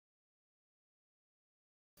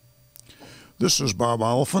This is Bob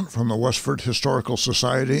Oliphant from the Westford Historical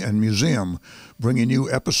Society and Museum, bringing you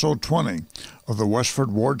episode 20 of the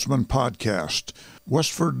Westford Wardsman podcast.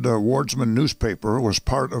 Westford Wardsman newspaper was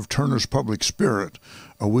part of Turner's Public Spirit,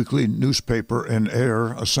 a weekly newspaper in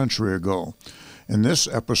Ayer a century ago. In this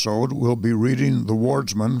episode, we'll be reading the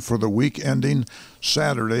Wardsman for the week ending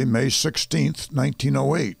Saturday, May 16th,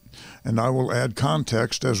 1908, and I will add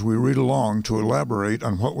context as we read along to elaborate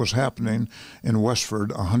on what was happening in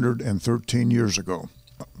Westford 113 years ago.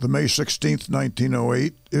 The May 16th,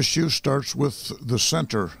 1908 issue starts with the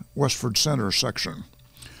Center, Westford Center section.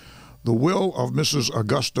 The will of Mrs.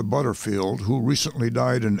 Augusta Butterfield, who recently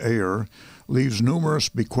died in Ayer, leaves numerous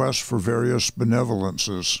bequests for various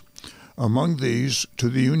benevolences. Among these, to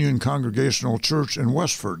the Union Congregational Church in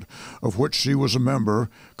Westford, of which she was a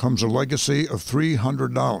member, comes a legacy of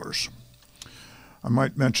 $300. I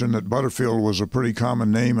might mention that Butterfield was a pretty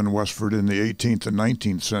common name in Westford in the 18th and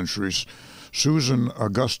 19th centuries. Susan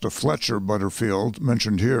Augusta Fletcher Butterfield,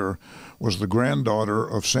 mentioned here, was the granddaughter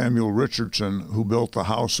of Samuel Richardson, who built the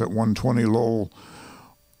house at 120 Lowell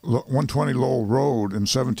Road in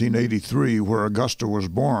 1783, where Augusta was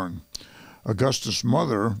born. Augusta's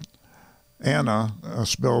mother, Anna,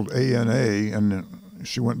 spelled A-N-A, and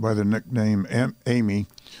she went by the nickname Amy.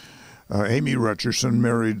 Amy Richardson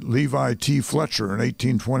married Levi T. Fletcher in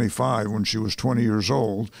 1825 when she was 20 years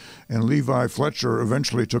old, and Levi Fletcher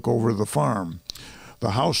eventually took over the farm. The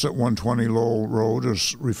house at 120 Lowell Road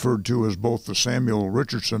is referred to as both the Samuel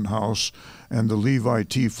Richardson house and the Levi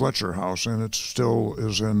T. Fletcher house, and it still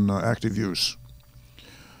is in active use.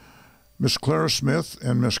 Miss Clara Smith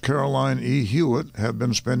and Miss Caroline E. Hewitt have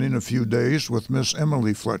been spending a few days with Miss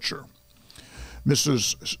Emily Fletcher.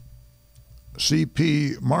 Mrs.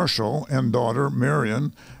 C.P. Marshall and daughter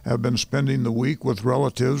Marion have been spending the week with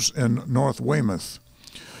relatives in North Weymouth.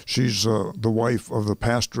 She's the wife of the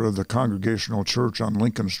pastor of the Congregational Church on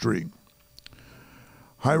Lincoln Street.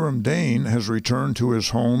 Hiram Dane has returned to his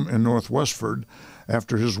home in North Westford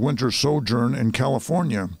after his winter sojourn in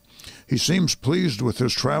California. He seems pleased with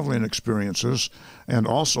his traveling experiences and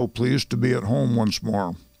also pleased to be at home once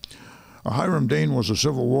more. Hiram Dane was a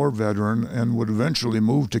Civil War veteran and would eventually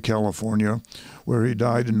move to California, where he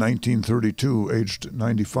died in 1932, aged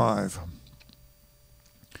 95.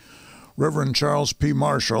 Reverend Charles P.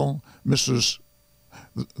 Marshall, Mrs.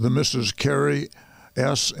 Carrie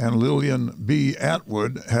S. and Lillian B.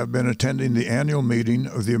 Atwood have been attending the annual meeting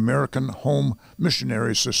of the American Home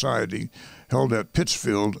Missionary Society, held at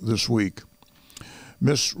Pittsfield this week.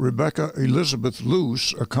 Miss Rebecca Elizabeth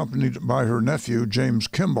Luce, accompanied by her nephew James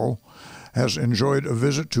Kimball, has enjoyed a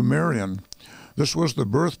visit to Marion. This was the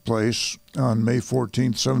birthplace, on May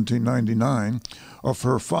 14, 1799, of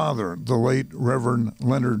her father, the late Reverend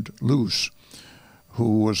Leonard Luce,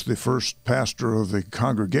 who was the first pastor of the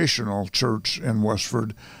Congregational Church in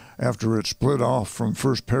Westford after it split off from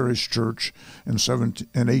First Parish Church in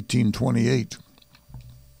 1828.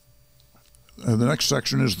 The next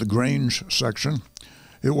section is the Grange section.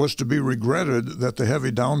 It was to be regretted that the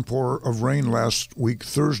heavy downpour of rain last week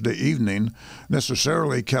Thursday evening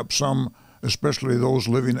necessarily kept some, especially those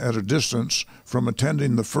living at a distance, from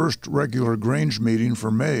attending the first regular Grange meeting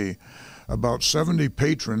for May. About 70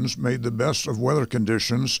 patrons made the best of weather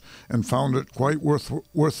conditions and found it quite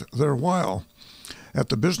worth their while. At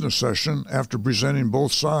the business session, after presenting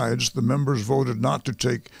both sides, the members voted not to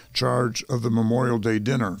take charge of the Memorial Day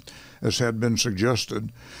dinner, as had been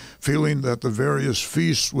suggested, feeling that the various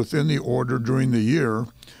feasts within the order during the year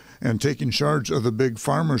and taking charge of the big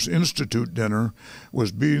Farmers Institute dinner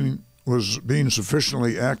was being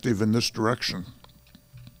sufficiently active in this direction.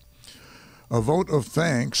 A vote of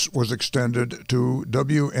thanks was extended to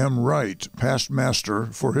W.M. Wright, past master,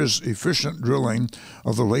 for his efficient drilling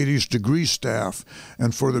of the ladies' degree staff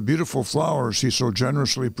and for the beautiful flowers he so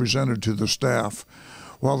generously presented to the staff.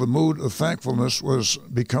 While the mood of thankfulness was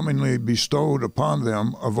becomingly bestowed upon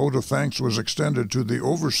them, a vote of thanks was extended to the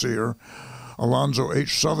overseer, Alonzo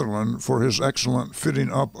H. Sutherland, for his excellent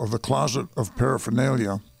fitting up of the closet of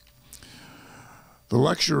paraphernalia. The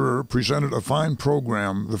lecturer presented a fine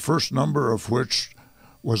program, the first number of which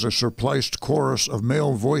was a surpliced chorus of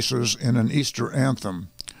male voices in an Easter anthem.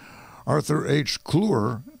 Arthur H.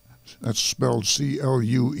 Cluer, that's spelled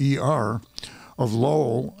C-L-U-E-R, of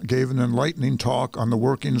Lowell, gave an enlightening talk on the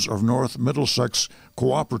workings of North Middlesex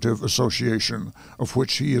Cooperative Association, of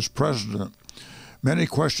which he is president. Many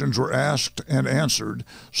questions were asked and answered,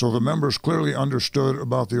 so the members clearly understood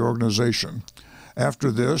about the organization.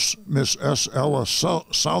 After this, Miss S. Ella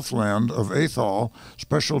Southland of Athol,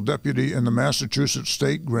 Special Deputy in the Massachusetts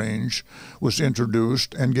State Grange, was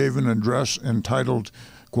introduced and gave an address entitled,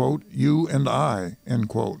 quote, "You and I," end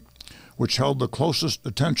quote, which held the closest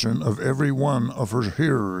attention of every one of her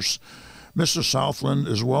hearers. Mrs. Southland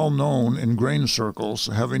is well known in Grange circles,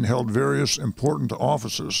 having held various important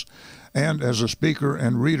offices, and as a speaker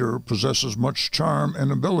and reader possesses much charm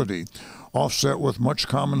and ability, offset with much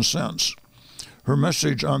common sense. Her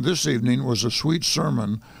message on this evening was a sweet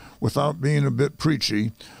sermon, without being a bit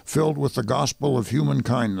preachy, filled with the gospel of human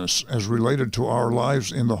kindness as related to our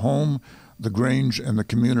lives in the home, the Grange, and the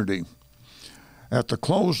community. At the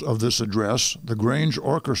close of this address, the Grange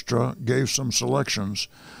Orchestra gave some selections.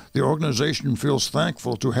 The organization feels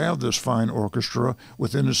thankful to have this fine orchestra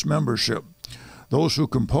within its membership. Those who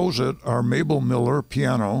compose it are Mabel Miller,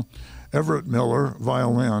 piano, Everett Miller,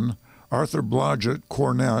 violin, Arthur Blodgett,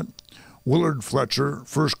 cornet, Willard Fletcher,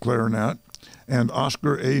 first clarinet, and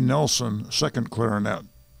Oscar A. Nelson, second clarinet.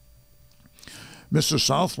 Mrs.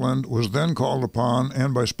 Southland was then called upon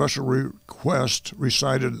and by special request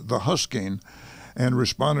recited the Husking and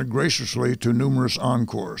responded graciously to numerous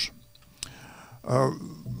encores.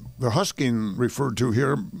 The Husking referred to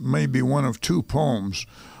here may be one of two poems.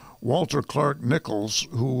 Walter Clark Nichols,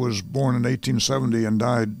 who was born in 1870 and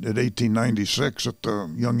died at 1896 at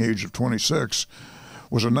the young age of 26,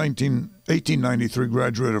 was a 1893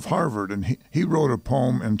 graduate of Harvard, and he wrote a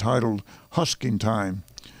poem entitled Husking Time.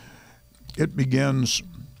 It begins,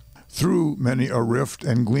 "Through many a rift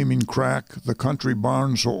and gleaming crack, the country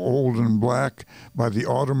barn so old and black by the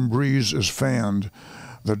autumn breeze is fanned.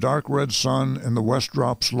 The dark red sun in the west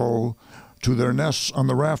drops low. To their nests on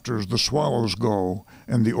the rafters the swallows go,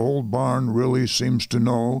 and the old barn really seems to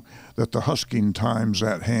know that the husking time's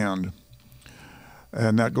at hand."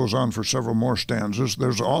 And that goes on for several more stanzas.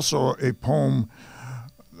 There's also a poem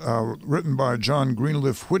written by John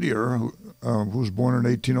Greenleaf Whittier, who was born in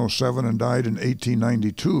 1807 and died in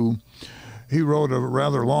 1892. He wrote a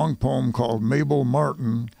rather long poem called Mabel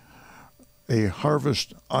Martin, A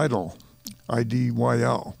Harvest Idyll,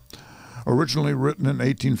 I-D-Y-L, originally written in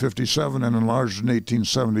 1857 and enlarged in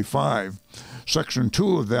 1875. Section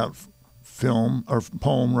 2 of that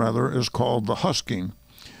poem is called The Husking.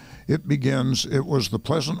 It begins, "It was the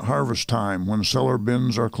pleasant harvest time when cellar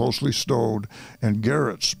bins are closely stowed and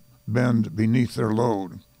garrets bend beneath their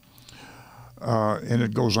load." And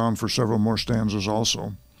it goes on for several more stanzas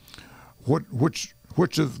also. Which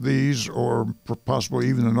of these, or possibly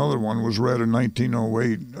even another one, was read in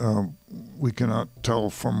 1908, we cannot tell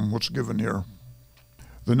from what's given here.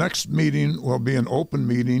 The next meeting will be an open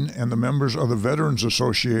meeting, and the members of the Veterans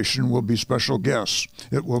Association will be special guests.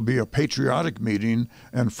 It will be a patriotic meeting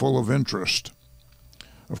and full of interest.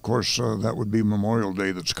 Of course, that would be Memorial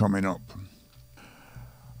Day that's coming up.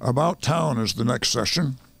 About Town is the next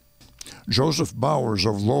session. Joseph Bowers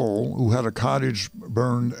of Lowell, who had a cottage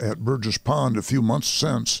burned at Burgess Pond a few months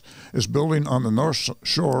since, is building on the north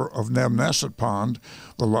shore of Nabnasset Pond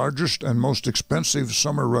the largest and most expensive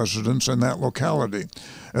summer residence in that locality,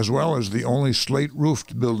 as well as the only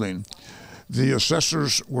slate-roofed building. The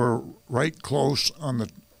assessors were right close on the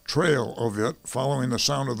trail of it, following the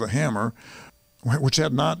sound of the hammer, which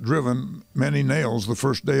had not driven many nails the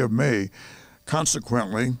first day of May.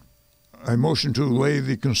 Consequently, a motion to lay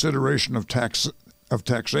the consideration of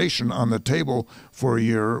taxation on the table for a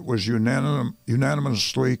year was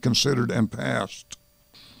unanimously considered and passed.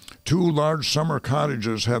 2 large summer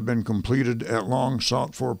cottages have been completed at long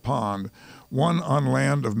sought-for pond, one on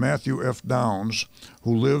land of Matthew F. Downs,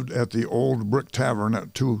 who lived at the Old Brick Tavern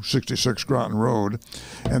at 266 Groton Road,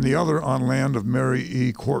 and the other on land of Mary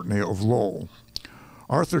E. Courtney of Lowell.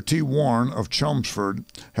 Arthur T. Warren of Chelmsford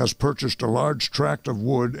has purchased a large tract of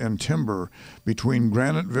wood and timber between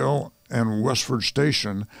Graniteville and Westford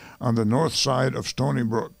Station on the north side of Stony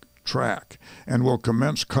Brook track and will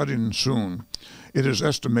commence cutting soon. It is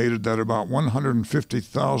estimated that about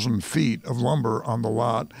 150,000 feet of lumber on the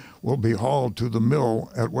lot will be hauled to the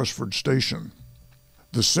mill at Westford Station.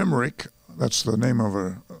 The Cymric, that's the name of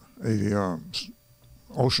a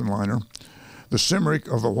ocean liner, the Cymric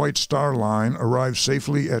of the White Star Line arrived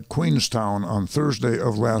safely at Queenstown on Thursday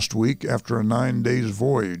of last week after a 9 days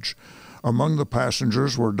voyage. Among the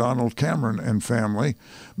passengers were Donald Cameron and family,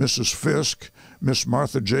 Mrs. Fisk, Miss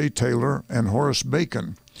Martha J. Taylor, and Horace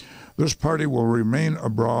Bacon. This party will remain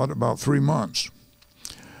abroad about 3 months.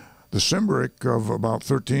 The Cymric of about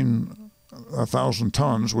 13,000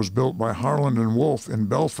 tons was built by Harland and Wolff in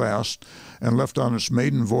Belfast and left on its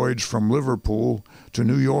maiden voyage from Liverpool to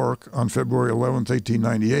New York on February 11,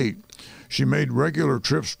 1898. She made regular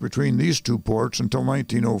trips between these two ports until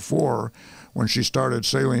 1904, when she started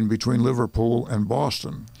sailing between Liverpool and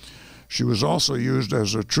Boston. She was also used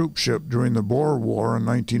as a troop ship during the Boer War in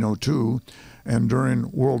 1902 and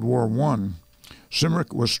during World War I.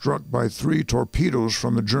 Cymric was struck by 3 torpedoes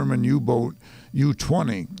from the German U-boat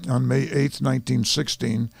U-20 on May 8,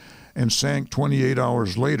 1916, and sank 28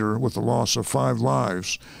 hours later with the loss of 5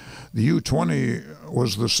 lives. The U-20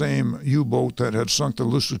 was the same U-boat that had sunk the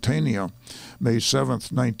Lusitania May 7,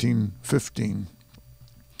 1915.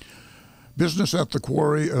 Business at the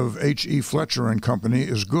quarry of H.E. Fletcher and Company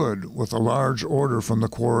is good, with a large order from the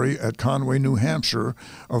quarry at Conway, New Hampshire,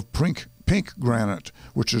 of pink granite,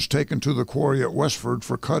 which is taken to the quarry at Westford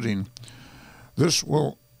for cutting. This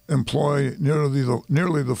will employ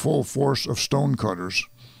nearly the full force of stone cutters.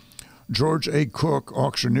 George A. Cook,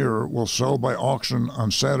 auctioneer, will sell by auction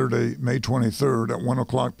on Saturday, May 23rd at 1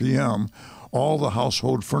 o'clock p.m. all the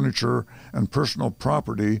household furniture and personal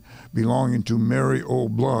property belonging to Mary O.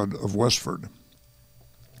 Blood of Westford.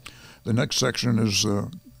 The next section is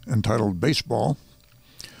entitled Baseball.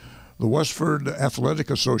 The Westford Athletic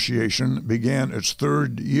Association began its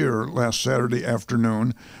 3rd year last Saturday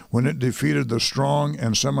afternoon when it defeated the strong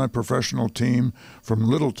and semi-professional team from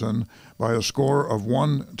Littleton by a score of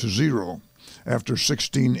 1-0 after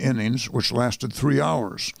 16 innings, which lasted 3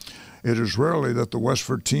 hours. It is rarely that the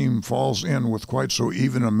Westford team falls in with quite so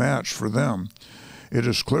even a match for them. It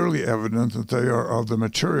is clearly evident that they are of the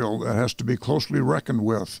material that has to be closely reckoned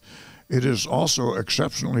with. It is also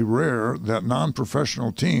exceptionally rare that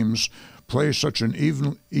non-professional teams play such an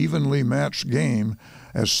evenly matched game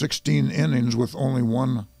as 16 innings with only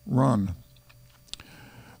 1 run.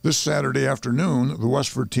 This Saturday afternoon, the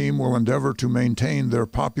Westford team will endeavor to maintain their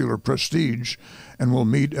popular prestige and will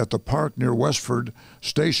meet at the park near Westford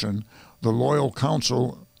Station, the Loyal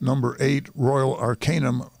Council No. 8 Royal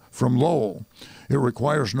Arcanum from Lowell. It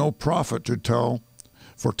requires no profit to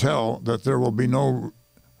foretell that there will be no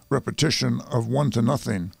repetition of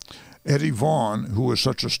 1-0. Eddie Vaughn, who was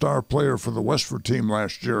such a star player for the Westford team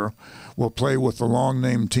last year, will play with the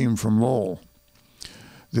long-named team from Lowell.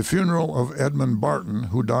 The funeral of Edmund Barton,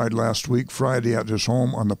 who died last week Friday at his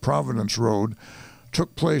home on the Providence Road,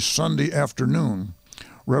 took place Sunday afternoon.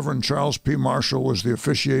 Reverend Charles P. Marshall was the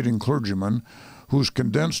officiating clergyman, whose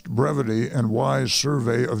condensed brevity and wise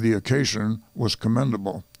survey of the occasion was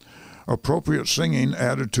commendable. Appropriate singing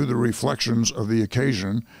added to the reflections of the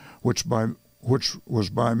occasion, which was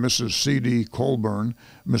by Mrs. C.D. Colburn,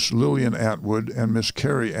 Miss Lillian Atwood, and Miss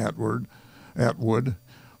Carrie Atwood,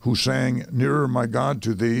 who sang Nearer My God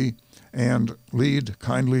to Thee and Lead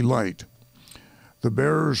Kindly Light. The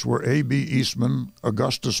bearers were A.B. Eastman,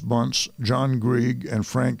 Augustus Bunce, John Grieg, and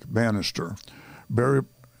Frank Bannister.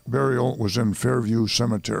 Burial was in Fairview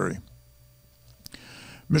Cemetery.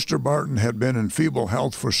 Mr. Barton had been in feeble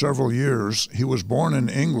health for several years. He was born in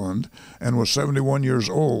England and was 71 years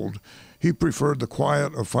old. He preferred the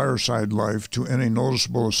quiet of fireside life to any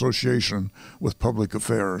noticeable association with public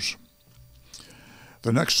affairs.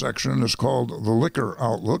 The next section is called The Liquor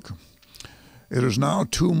Outlook. It is now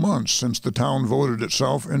 2 months since the town voted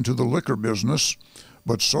itself into the liquor business,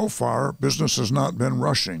 but so far business has not been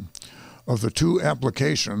rushing. Of the 2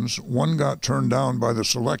 applications, one got turned down by the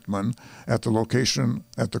selectmen at the location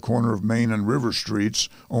at the corner of Main and River Streets,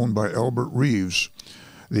 owned by Albert Reeves.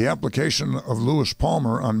 The application of Lewis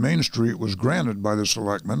Palmer on Main Street was granted by the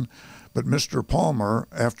selectmen, but Mr. Palmer,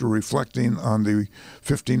 after reflecting on the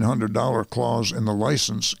 $1,500 clause in the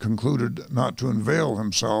license, concluded not to avail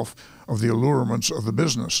himself of the allurements of the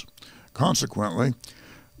business. Consequently,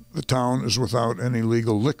 the town is without any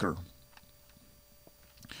legal liquor.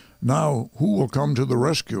 Now, who will come to the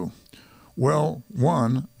rescue? Well,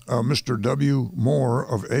 one, Mr. W. Moore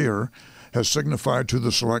of Ayer, has signified to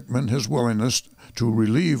the selectmen his willingness to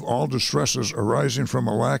relieve all distresses arising from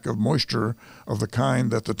a lack of moisture of the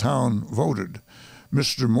kind that the town voted.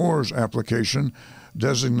 Mr. Moore's application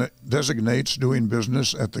designates doing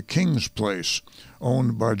business at the King's Place,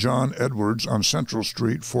 owned by John Edwards on Central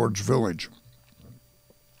Street, Ford's Village.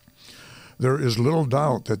 There is little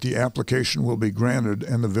doubt that the application will be granted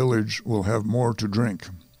and the village will have more to drink.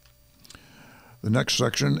 The next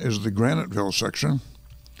section is the Graniteville section.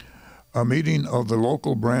 A meeting of the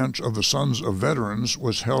local branch of the Sons of Veterans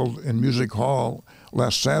was held in Music Hall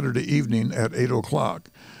last Saturday evening at 8 o'clock.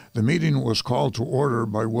 The meeting was called to order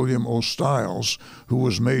by William O. Stiles, who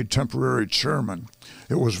was made temporary chairman.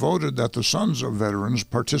 It was voted that the Sons of Veterans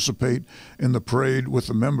participate in the parade with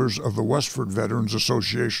the members of the Westford Veterans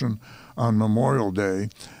Association on Memorial Day,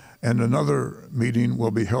 and another meeting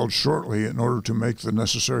will be held shortly in order to make the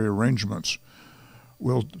necessary arrangements.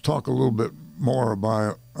 We'll talk a little bit more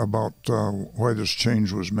about why this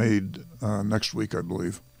change was made next week, I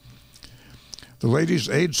believe. The Ladies'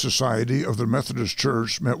 Aid Society of the Methodist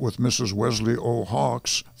Church met with Mrs. Wesley O.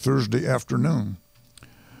 Hawks Thursday afternoon.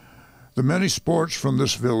 The many sports from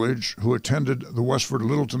this village who attended the Westford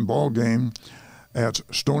Littleton ball game at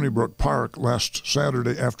Stony Brook Park last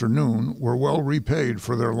Saturday afternoon were well repaid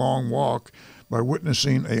for their long walk by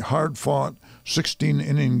witnessing a hard-fought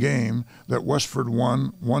 16-inning game that Westford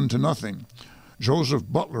won 1-0. Joseph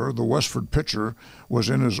Butler, the Westford pitcher, was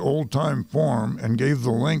in his old-time form and gave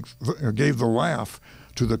the laugh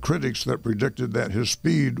to the critics that predicted that his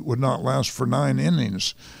speed would not last for 9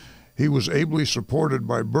 innings. He was ably supported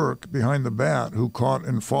by Burke behind the bat, who caught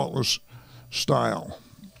in faultless style.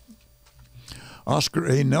 Oscar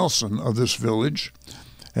A. Nelson of this village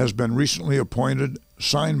has been recently appointed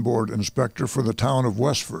signboard inspector for the town of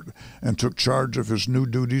Westford and took charge of his new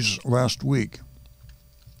duties last week.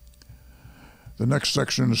 The next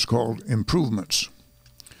section is called Improvements.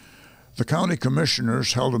 The county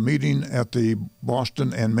commissioners held a meeting at the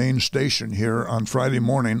Boston and Main station here on Friday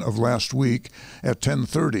morning of last week at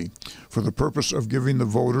 10:30 for the purpose of giving the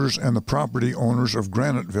voters and the property owners of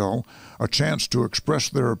Graniteville a chance to express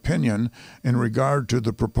their opinion in regard to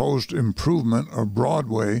the proposed improvement of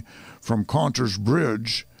Broadway from Conter's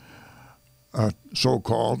Bridge,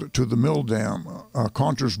 so-called, to the Mill Dam.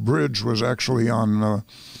 Conter's Bridge was actually on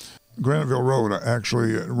Graniteville Road.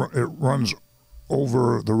 Actually, it runs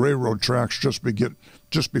over the railroad tracks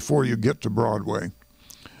just before you get to Broadway.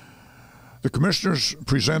 The commissioners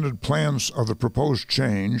presented plans of the proposed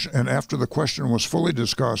change, and after the question was fully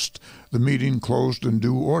discussed, the meeting closed in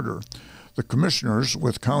due order. The commissioners,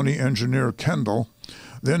 with County Engineer Kendall,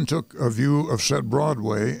 then took a view of said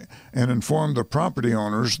Broadway and informed the property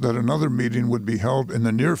owners that another meeting would be held in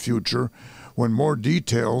the near future when more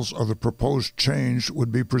details of the proposed change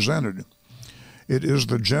would be presented. It is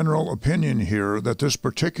the general opinion here that this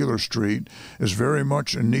particular street is very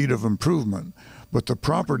much in need of improvement, but the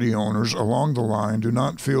property owners along the line do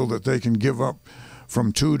not feel that they can give up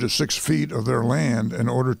from 2 to 6 feet of their land in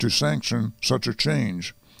order to sanction such a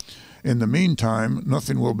change. In the meantime,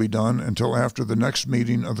 nothing will be done until after the next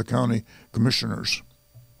meeting of the county commissioners.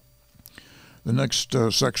 The next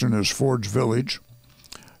section is Ford's Village.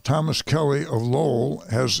 Thomas Kelly of Lowell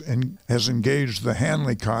has engaged the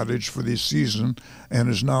Hanley Cottage for the season and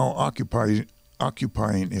is now occupying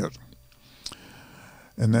it.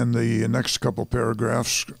 And then the next couple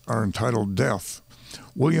paragraphs are entitled Death.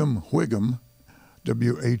 William Whigham,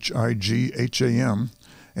 W-H-I-G-H-A-M,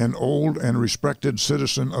 an old and respected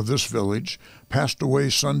citizen of this village, passed away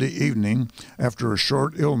Sunday evening after a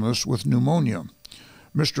short illness with pneumonia.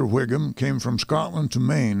 Mr. Whigham came from Scotland to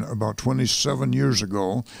Maine about 27 years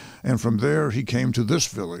ago, and from there he came to this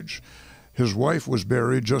village. His wife was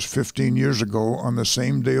buried just 15 years ago on the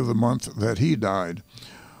same day of the month that he died.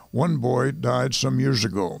 One boy died some years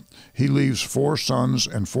ago. He leaves 4 sons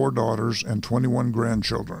and 4 daughters and 21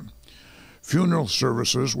 grandchildren. Funeral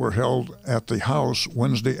services were held at the house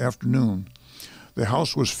Wednesday afternoon. The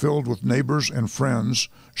house was filled with neighbors and friends,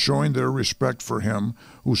 showing their respect for him,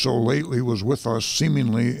 who so lately was with us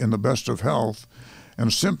seemingly in the best of health,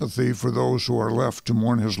 and sympathy for those who are left to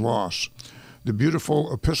mourn his loss. The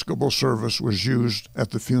beautiful Episcopal service was used at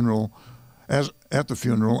the funeral,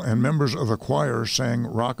 and members of the choir sang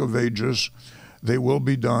Rock of Ages, They Will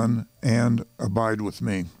Be Done, and Abide With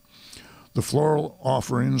Me. The floral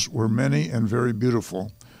offerings were many and very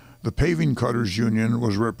beautiful. The Paving Cutters Union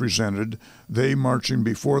was represented, they marching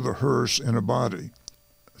before the hearse in a body.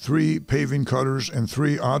 3 paving cutters and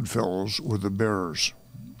 3 Oddfellows were the bearers.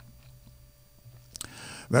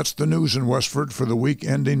 That's the news in Westford for the week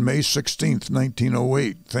ending May 16th,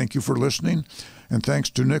 1908. Thank you for listening, and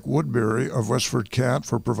thanks to Nick Woodbury of WestfordCAT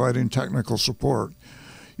for providing technical support.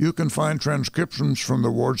 You can find transcriptions from the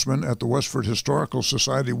Wardsman at the Westford Historical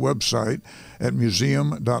Society website at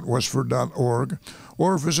museum.westford.org,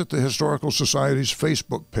 or visit the Historical Society's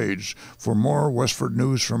Facebook page for more Westford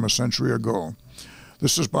news from a century ago.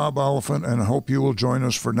 This is Bob Oliphant, and I hope you will join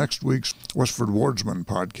us for next week's Westford Wardsman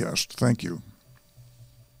podcast. Thank you.